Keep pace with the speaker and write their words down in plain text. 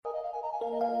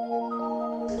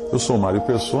Eu sou Mário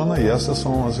Persona e essas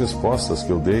são as respostas que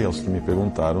eu dei aos que me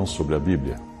perguntaram sobre a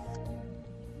Bíblia.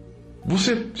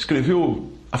 Você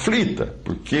escreveu aflita,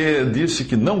 porque disse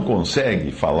que não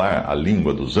consegue falar a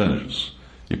língua dos anjos.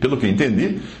 E pelo que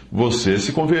entendi, você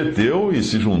se converteu e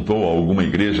se juntou a alguma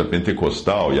igreja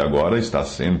pentecostal e agora está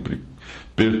sempre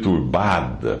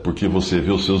perturbada, porque você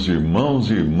vê os seus irmãos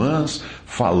e irmãs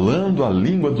falando a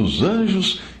língua dos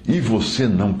anjos e você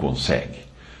não consegue.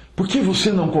 Por que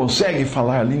você não consegue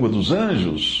falar a língua dos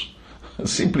anjos?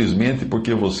 Simplesmente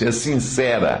porque você é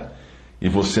sincera e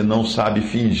você não sabe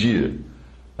fingir,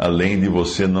 além de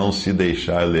você não se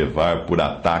deixar levar por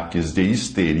ataques de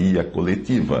histeria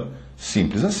coletiva.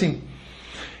 Simples assim.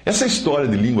 Essa história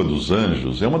de língua dos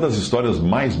anjos é uma das histórias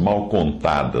mais mal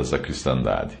contadas da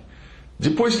cristandade.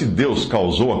 Depois que Deus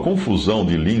causou a confusão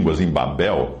de línguas em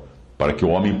Babel, para que o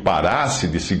homem parasse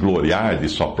de se gloriar de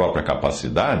sua própria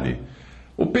capacidade,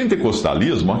 o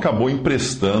pentecostalismo acabou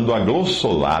emprestando a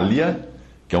glossolalia,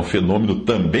 que é um fenômeno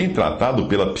também tratado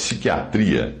pela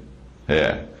psiquiatria.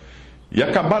 E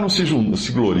acabaram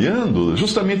se gloriando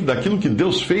justamente daquilo que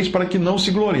Deus fez para que não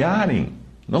se gloriassem.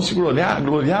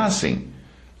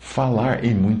 Falar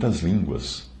em muitas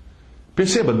línguas.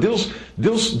 Perceba,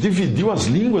 Deus dividiu as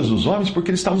línguas dos homens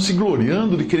porque eles estavam se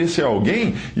gloriando de querer ser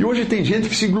alguém, e hoje tem gente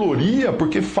que se gloria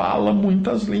porque fala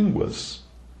muitas línguas.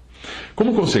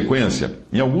 Como consequência,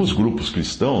 em alguns grupos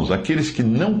cristãos, aqueles que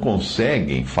não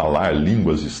conseguem falar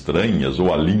línguas estranhas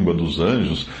ou a língua dos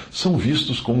anjos são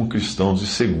vistos como cristãos de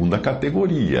segunda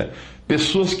categoria,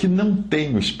 pessoas que não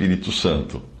têm o Espírito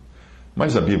Santo.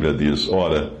 Mas a Bíblia diz,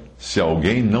 ora, se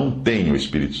alguém não tem o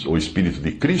Espírito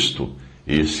de Cristo,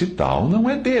 esse tal não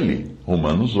é dele.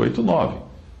 Romanos 8:9.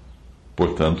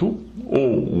 Portanto,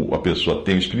 ou a pessoa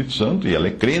tem o Espírito Santo e ela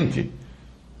é crente,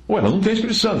 ou ela não tem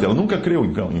Espírito Santo, ela nunca creu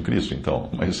em Cristo, então.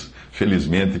 Mas,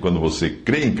 felizmente, quando você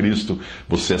crê em Cristo,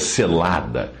 você é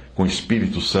selada com o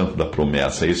Espírito Santo da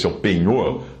promessa. Esse é o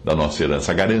penhor da nossa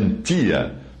herança, a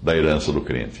garantia da herança do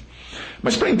crente.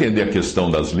 Mas para entender a questão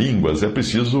das línguas, é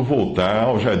preciso voltar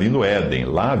ao Jardim do Éden.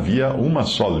 Lá havia uma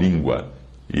só língua.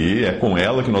 E é com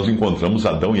ela que nós encontramos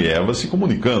Adão e Eva se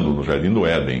comunicando no Jardim do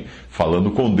Éden,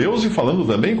 falando com Deus e falando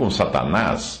também com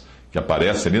Satanás, que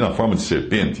aparece ali na forma de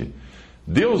serpente.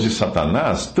 Deus e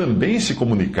Satanás também se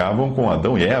comunicavam com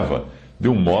Adão e Eva, de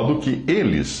um modo que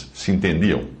eles se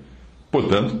entendiam.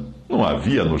 Portanto, não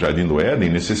havia no Jardim do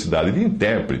Éden necessidade de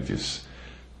intérpretes.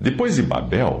 Depois de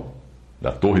Babel,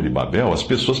 da Torre de Babel, as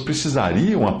pessoas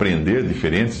precisariam aprender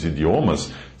diferentes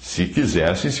idiomas se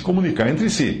quisessem se comunicar entre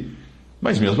si.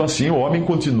 Mas mesmo assim, o homem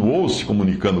continuou se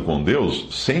comunicando com Deus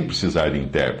sem precisar de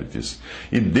intérpretes.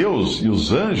 E Deus e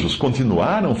os anjos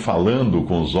continuaram falando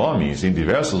com os homens em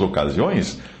diversas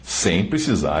ocasiões sem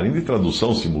precisarem de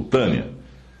tradução simultânea.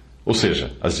 Ou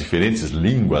seja, as diferentes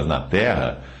línguas na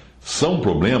Terra são um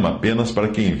problema apenas para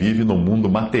quem vive no mundo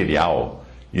material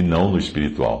e não no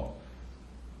espiritual.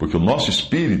 Porque o nosso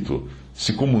espírito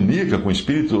se comunica com o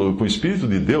Espírito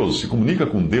de Deus, se comunica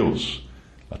com Deus,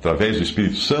 através do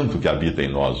Espírito Santo que habita em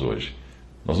nós hoje.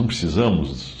 Nós não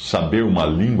precisamos saber uma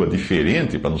língua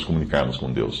diferente para nos comunicarmos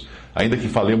com Deus. Ainda que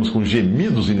falemos com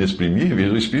gemidos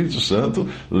inexprimíveis, o Espírito Santo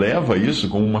leva isso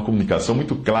como uma comunicação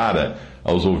muito clara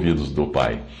aos ouvidos do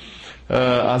Pai.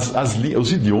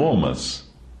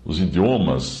 Os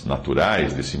idiomas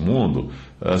naturais desse mundo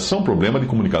são um problema de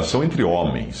comunicação entre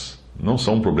homens. Não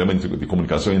são um problema de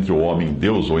comunicação entre o homem e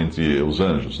Deus ou entre os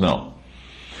anjos, não.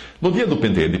 No dia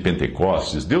de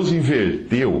Pentecostes, Deus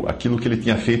inverteu aquilo que ele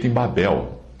tinha feito em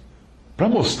Babel, para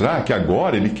mostrar que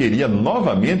agora ele queria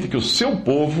novamente que o seu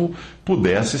povo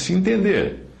pudesse se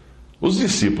entender. Os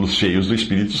discípulos cheios do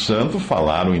Espírito Santo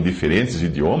falaram em diferentes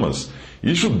idiomas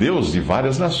e judeus de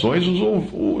várias nações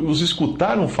os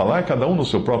escutaram falar cada um no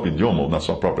seu próprio idioma ou na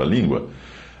sua própria língua.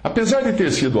 Apesar de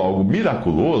ter sido algo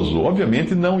miraculoso,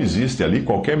 obviamente não existe ali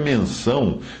qualquer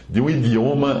menção de um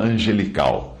idioma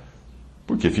angelical.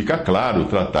 Porque fica claro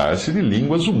tratar-se de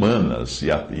línguas humanas,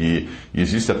 e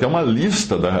existe até uma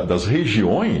lista das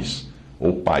regiões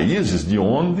ou países de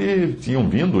onde tinham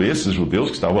vindo esses judeus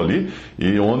que estavam ali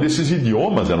e onde esses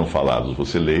idiomas eram falados.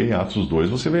 Você lê em Atos 2,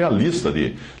 você vê a lista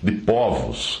de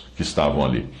povos que estavam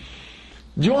ali.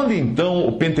 De onde então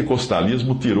o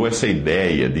pentecostalismo tirou essa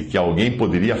ideia de que alguém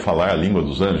poderia falar a língua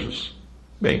dos anjos?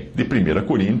 Bem, de 1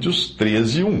 Coríntios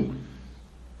 13:1,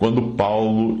 quando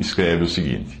Paulo escreve o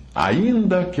seguinte: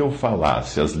 ainda que eu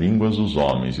falasse as línguas dos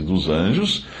homens e dos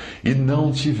anjos, e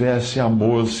não tivesse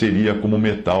amor, seria como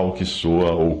metal que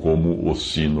soa ou como o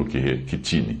sino que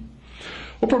tine.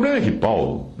 O problema é que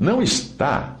Paulo não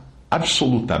está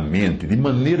absolutamente, de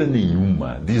maneira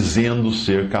nenhuma, dizendo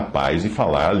ser capaz de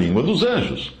falar a língua dos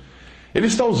anjos. Ele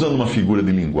está usando uma figura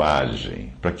de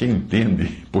linguagem. Para quem entende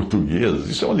português,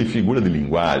 isso é uma figura de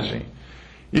linguagem.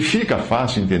 E fica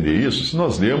fácil entender isso se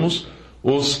nós lermos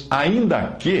os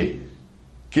ainda que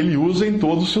ele usa em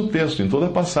todo o seu texto, em toda a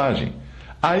passagem.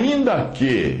 Ainda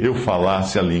que eu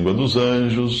falasse a língua dos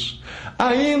anjos,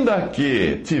 ainda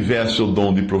que tivesse o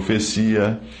dom de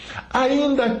profecia,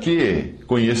 ainda que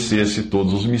conhecesse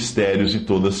todos os mistérios e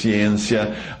toda a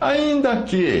ciência, ainda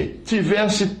que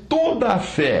tivesse toda a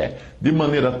fé, de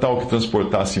maneira tal que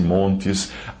transportasse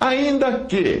montes, ainda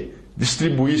que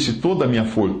distribuísse toda a minha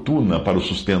fortuna para o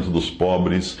sustento dos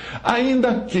pobres,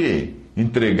 ainda que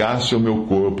entregasse o meu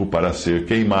corpo para ser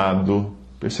queimado.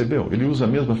 Percebeu? Ele usa a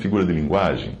mesma figura de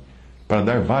linguagem para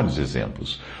dar vários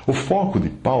exemplos. O foco de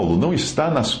Paulo não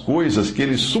está nas coisas que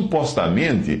ele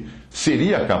supostamente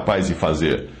seria capaz de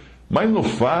fazer, mas no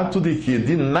fato de que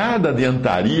de nada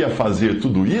adiantaria fazer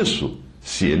tudo isso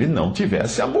se ele não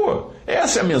tivesse amor.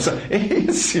 Essa é a mensagem,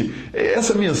 é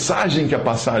essa mensagem que a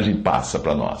passagem passa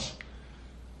para nós.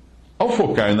 Ao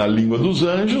focar na língua dos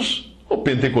anjos, o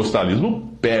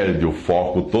pentecostalismo perde o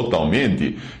foco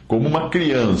totalmente, como uma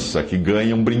criança que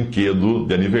ganha um brinquedo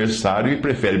de aniversário e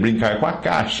prefere brincar com a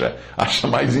caixa. Acha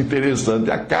mais interessante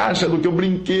a caixa do que o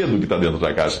brinquedo que está dentro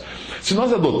da caixa. Se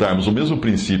nós adotarmos o mesmo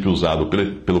princípio usado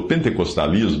pelo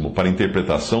pentecostalismo para a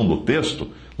interpretação do texto,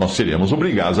 nós seríamos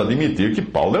obrigados a admitir que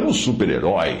Paulo era um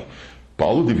super-herói.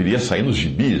 Paulo deveria sair nos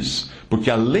gibis, porque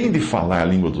além de falar a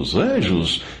língua dos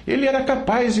anjos, ele era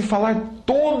capaz de falar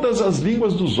todas as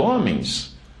línguas dos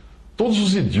homens, todos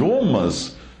os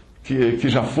idiomas que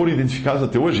já foram identificados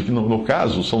até hoje, que no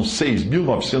caso são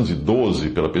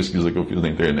 6.912 pela pesquisa que eu fiz na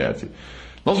internet.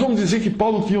 Nós vamos dizer que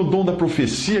Paulo tinha o dom da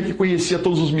profecia, que conhecia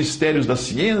todos os mistérios da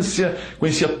ciência,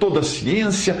 conhecia toda a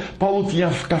ciência. Paulo tinha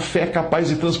a fé capaz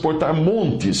de transportar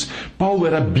montes. Paulo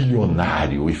era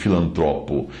bilionário e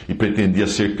filantropo e pretendia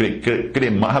ser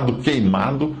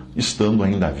queimado, estando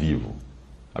ainda vivo.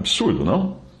 Absurdo,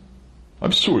 não?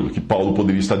 Absurdo que Paulo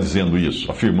poderia estar dizendo isso,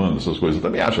 afirmando essas coisas. Eu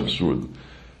também acho absurdo.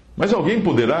 Mas alguém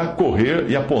poderá correr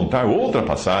e apontar outra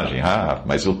passagem. Ah,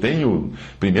 mas eu tenho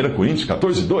 1 Coríntios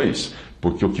 14, 2.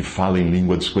 Porque o que fala em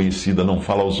língua desconhecida não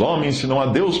fala aos homens, senão a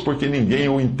Deus, porque ninguém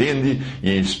o entende,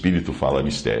 e em espírito fala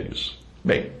mistérios.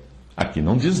 Bem, aqui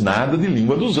não diz nada de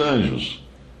língua dos anjos,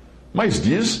 mas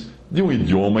diz de um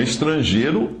idioma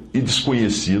estrangeiro e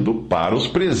desconhecido para os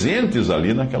presentes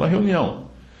ali naquela reunião.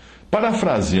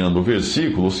 Parafraseando o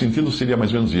versículo, o sentido seria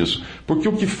mais ou menos isso. Porque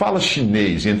o que fala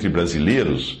chinês entre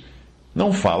brasileiros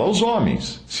não fala aos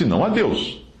homens, senão a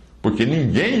Deus. Porque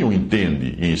ninguém o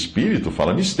entende, e em espírito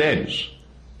fala mistérios.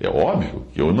 É óbvio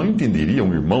que eu não entenderia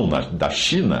um irmão da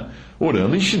China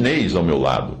orando em chinês ao meu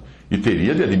lado. E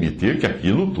teria de admitir que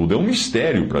aquilo tudo é um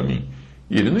mistério para mim.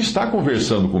 E ele não está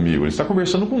conversando comigo, ele está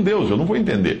conversando com Deus. Eu não vou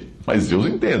entender, mas Deus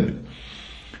entende.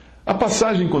 A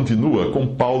passagem continua com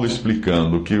Paulo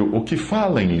explicando que o que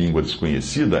fala em língua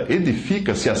desconhecida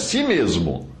edifica-se a si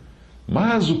mesmo,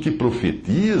 mas o que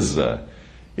profetiza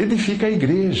edifica a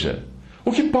igreja.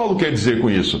 O que Paulo quer dizer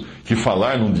com isso? Que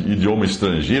falar num idioma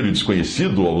estrangeiro e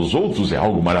desconhecido aos outros é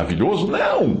algo maravilhoso?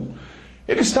 Não!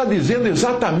 Ele está dizendo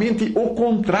exatamente o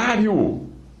contrário.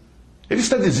 Ele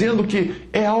está dizendo que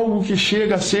é algo que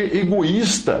chega a ser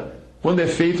egoísta quando é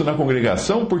feito na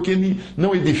congregação, porque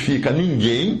não edifica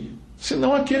ninguém,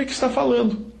 senão aquele que está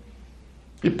falando.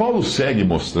 E Paulo segue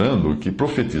mostrando que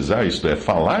profetizar, isto é,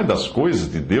 falar das coisas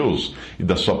de Deus e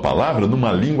da sua palavra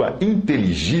numa língua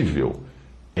inteligível,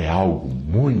 é algo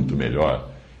muito melhor,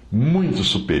 muito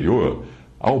superior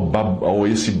ao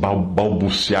esse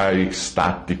balbuciar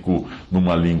estático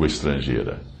numa língua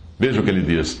estrangeira. Veja o que ele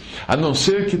diz: a não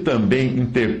ser que também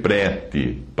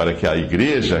interprete para que a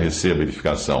igreja receba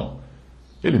edificação.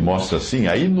 Ele mostra assim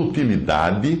a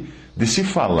inutilidade de se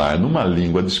falar numa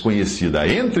língua desconhecida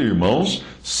entre irmãos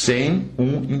sem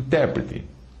um intérprete.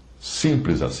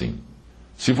 Simples assim.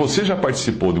 Se você já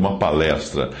participou de uma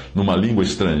palestra numa língua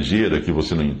estrangeira que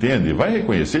você não entende, vai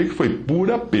reconhecer que foi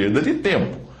pura perda de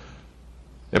tempo.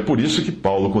 É por isso que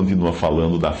Paulo continua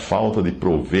falando da falta de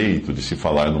proveito de se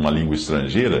falar numa língua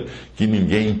estrangeira que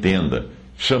ninguém entenda,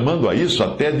 chamando a isso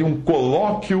até de um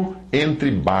colóquio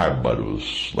entre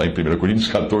bárbaros, lá em 1 Coríntios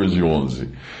 14, 11.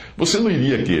 Você não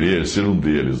iria querer ser um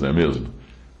deles, não é mesmo?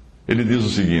 Ele diz o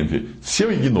seguinte: se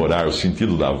eu ignorar o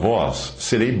sentido da voz,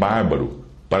 serei bárbaro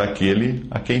para aquele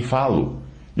a quem falo,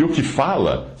 e o que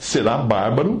fala será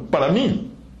bárbaro para mim.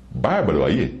 Bárbaro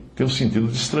aí tem o sentido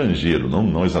de estrangeiro,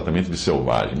 não exatamente de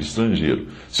selvagem, de estrangeiro.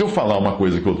 Se eu falar uma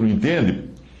coisa que o outro não entende,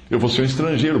 eu vou ser um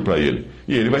estrangeiro para ele,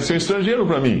 e ele vai ser um estrangeiro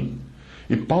para mim.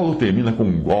 E Paulo termina com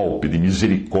um golpe de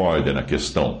misericórdia na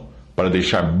questão, para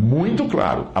deixar muito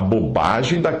claro a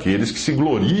bobagem daqueles que se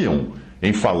gloriam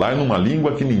em falar numa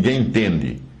língua que ninguém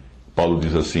entende. Paulo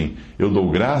diz assim: eu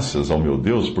dou graças ao meu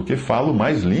Deus porque falo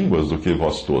mais línguas do que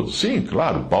vós todos. Sim,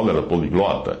 claro, Paulo era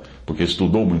poliglota, porque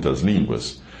estudou muitas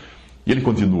línguas. E ele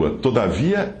continua: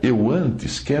 todavia eu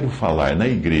antes quero falar na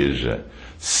igreja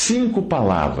 5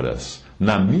 palavras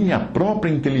na minha própria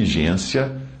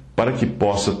inteligência, para que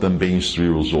possa também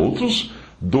instruir os outros,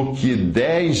 do que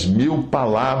 10.000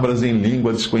 palavras em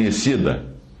língua desconhecida.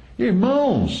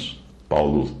 Irmãos,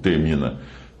 Paulo termina,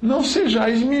 não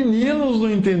sejais meninos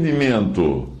no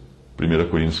entendimento. 1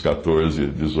 Coríntios 14,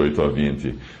 18 a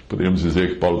 20. Poderíamos dizer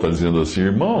que Paulo está dizendo assim: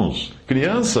 irmãos,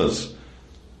 crianças,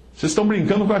 vocês estão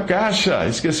brincando com a caixa,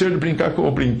 esqueceram de brincar com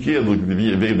o brinquedo que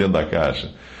veio dentro da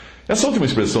caixa. Essa última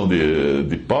expressão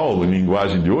de Paulo, em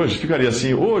linguagem de hoje, ficaria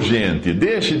assim: ô gente,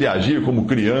 deixe de agir como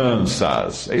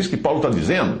crianças. É isso que Paulo está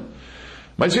dizendo.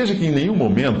 Mas veja que em nenhum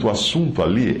momento o assunto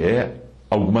ali é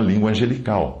alguma língua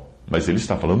angelical. Mas ele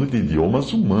está falando de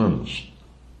idiomas humanos,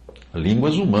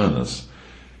 línguas humanas.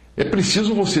 É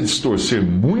preciso você distorcer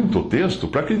muito o texto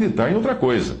para acreditar em outra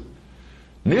coisa.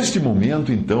 Neste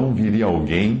momento, então, viria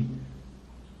alguém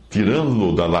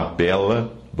tirando da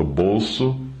lapela, do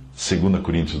bolso, 2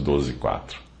 Coríntios 12,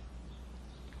 4.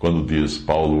 Quando diz,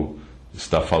 Paulo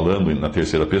está falando na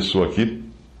terceira pessoa aqui,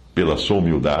 pela sua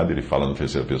humildade, ele fala na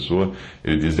terceira pessoa,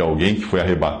 ele diz de alguém que foi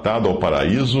arrebatado ao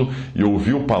paraíso e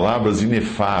ouviu palavras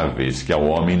inefáveis que ao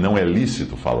homem não é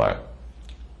lícito falar.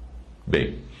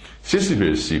 Bem, se esse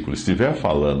versículo estiver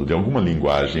falando de alguma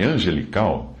linguagem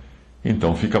angelical,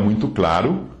 então fica muito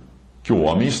claro que o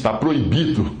homem está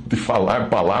proibido de falar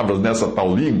palavras nessa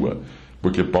tal língua,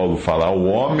 porque Paulo fala, o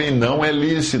homem não é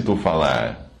lícito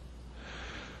falar.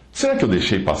 Será que eu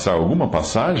deixei passar alguma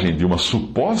passagem de uma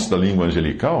suposta língua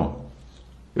angelical?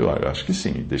 Eu acho que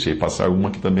sim, deixei passar uma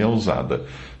que também é usada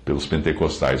pelos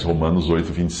pentecostais, Romanos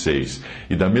 8, 26.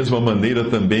 E da mesma maneira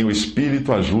também o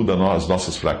Espírito ajuda as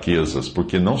nossas fraquezas,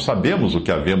 porque não sabemos o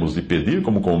que havemos de pedir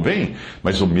como convém,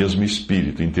 mas o mesmo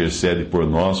Espírito intercede por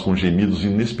nós com gemidos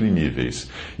inexprimíveis.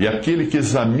 E aquele que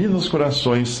examina os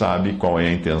corações sabe qual é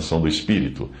a intenção do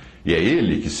Espírito, e é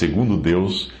ele que, segundo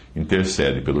Deus,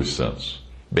 intercede pelos santos.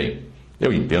 Bem,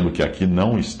 eu entendo que aqui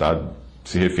não está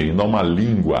se referindo a uma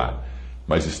língua,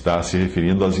 mas está se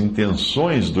referindo às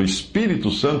intenções do Espírito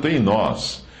Santo em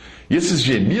nós. E esses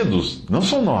gemidos não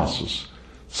são nossos,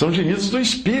 são gemidos do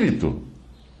Espírito.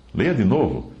 Leia de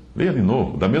novo, leia de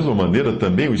novo. Da mesma maneira,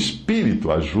 também o Espírito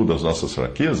ajuda as nossas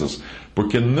fraquezas,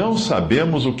 porque não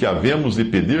sabemos o que havemos de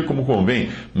pedir como convém,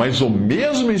 mas o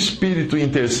mesmo Espírito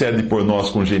intercede por nós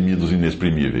com gemidos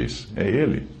inexprimíveis. É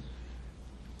Ele.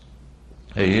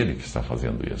 É Ele que está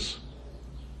fazendo isso.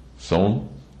 São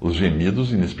os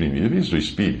gemidos inexprimíveis do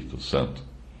Espírito Santo.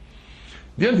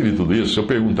 Diante de tudo isso, eu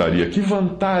perguntaria: que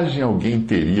vantagem alguém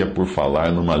teria por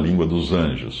falar numa língua dos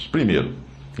anjos? Primeiro,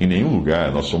 em nenhum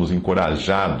lugar nós somos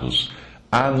encorajados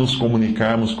a nos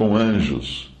comunicarmos com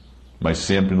anjos, mas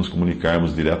sempre nos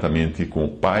comunicarmos diretamente com o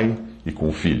Pai e com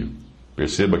o Filho.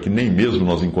 Perceba que nem mesmo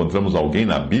nós encontramos alguém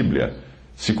na Bíblia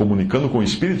se comunicando com o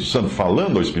Espírito Santo,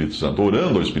 falando ao Espírito Santo,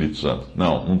 orando ao Espírito Santo.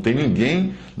 Não tem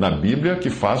ninguém na Bíblia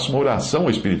que faça uma oração ao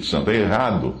Espírito Santo. É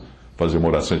errado fazer uma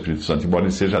oração ao Espírito Santo, embora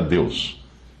ele seja Deus.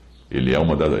 Ele é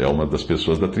uma das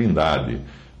pessoas da Trindade,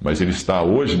 mas ele está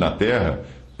hoje na Terra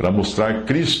para mostrar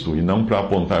Cristo e não para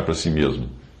apontar para si mesmo.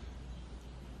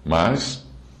 Mas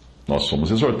nós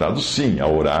somos exortados, sim, a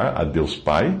orar a Deus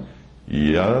Pai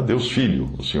e a Deus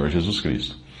Filho, o Senhor Jesus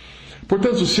Cristo.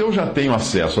 Portanto, se eu já tenho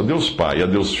acesso a Deus Pai e a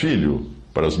Deus Filho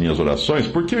para as minhas orações,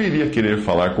 por que eu iria querer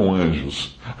falar com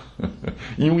anjos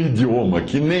em um idioma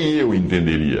que nem eu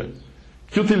entenderia?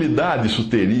 Que utilidade isso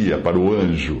teria para o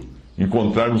anjo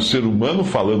encontrar um ser humano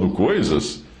falando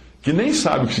coisas que nem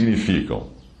sabe o que significam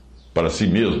para si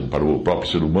mesmo, para o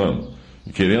próprio ser humano,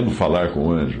 e querendo falar com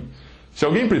o anjo? Se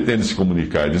alguém pretende se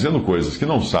comunicar dizendo coisas que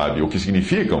não sabe o que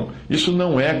significam, isso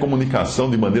não é comunicação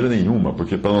de maneira nenhuma,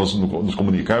 porque para nós nos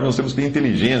comunicarmos nós temos que ter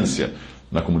inteligência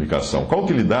na comunicação. Qual a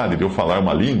utilidade de eu falar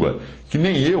uma língua que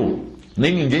nem eu,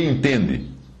 nem ninguém entende?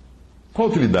 Qual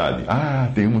a utilidade?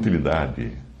 Tem uma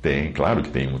utilidade. Tem, claro que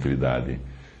tem uma utilidade.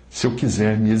 Se eu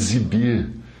quiser me exibir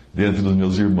diante dos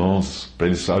meus irmãos, para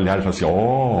eles olharem e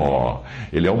falarem assim,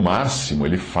 ele é o máximo,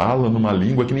 ele fala numa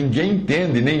língua que ninguém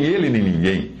entende, nem ele, nem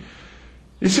ninguém.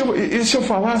 E se eu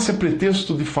falasse a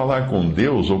pretexto de falar com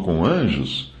Deus ou com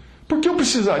anjos, por que eu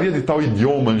precisaria de tal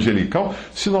idioma angelical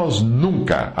se nós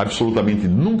nunca, absolutamente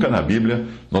nunca na Bíblia,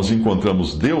 nós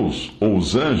encontramos Deus ou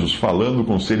os anjos falando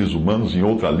com seres humanos em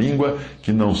outra língua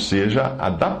que não seja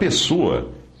a da pessoa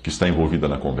que está envolvida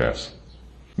na conversa?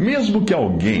 Mesmo que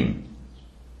alguém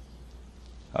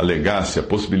alegasse a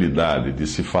possibilidade de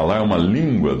se falar uma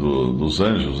língua dos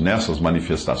anjos nessas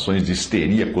manifestações de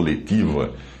histeria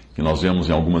coletiva que nós vemos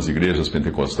em algumas igrejas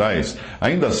pentecostais,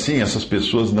 ainda assim essas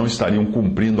pessoas não estariam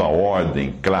cumprindo a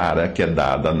ordem clara que é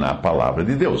dada na palavra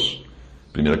de Deus.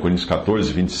 1 Coríntios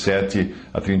 14, 27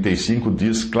 a 35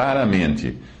 diz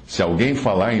claramente: se alguém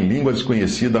falar em língua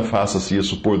desconhecida, faça-se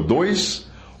isso por 2,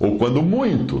 ou quando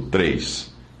muito,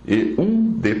 3, e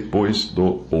um depois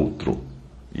do outro.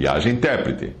 E haja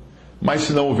intérprete. Mas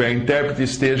se não houver intérprete,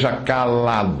 esteja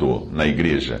calado na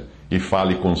igreja e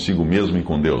fale consigo mesmo e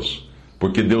com Deus.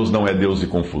 Porque Deus não é Deus de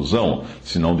confusão,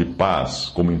 senão de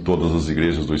paz, como em todas as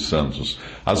igrejas dos santos.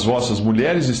 As vossas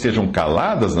mulheres estejam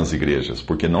caladas nas igrejas,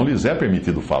 porque não lhes é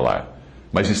permitido falar.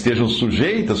 Mas estejam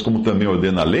sujeitas, como também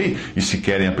ordena a lei, e se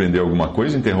querem aprender alguma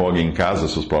coisa, interroguem em casa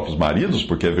seus próprios maridos,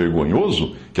 porque é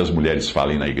vergonhoso que as mulheres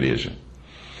falem na igreja.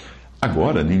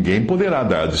 Agora, ninguém poderá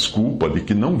dar a desculpa de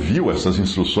que não viu essas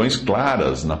instruções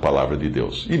claras na palavra de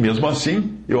Deus. E mesmo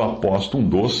assim, eu aposto um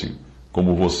doce,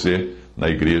 como você, na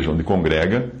igreja onde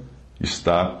congrega,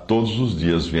 está todos os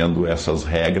dias vendo essas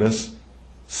regras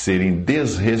serem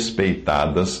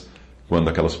desrespeitadas quando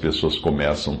aquelas pessoas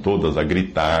começam todas a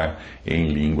gritar em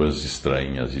línguas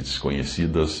estranhas e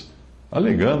desconhecidas,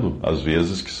 alegando, às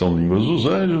vezes, que são línguas dos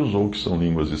anjos ou que são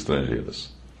línguas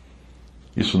estrangeiras.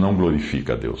 Isso não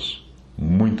glorifica a Deus.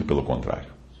 Muito pelo contrário.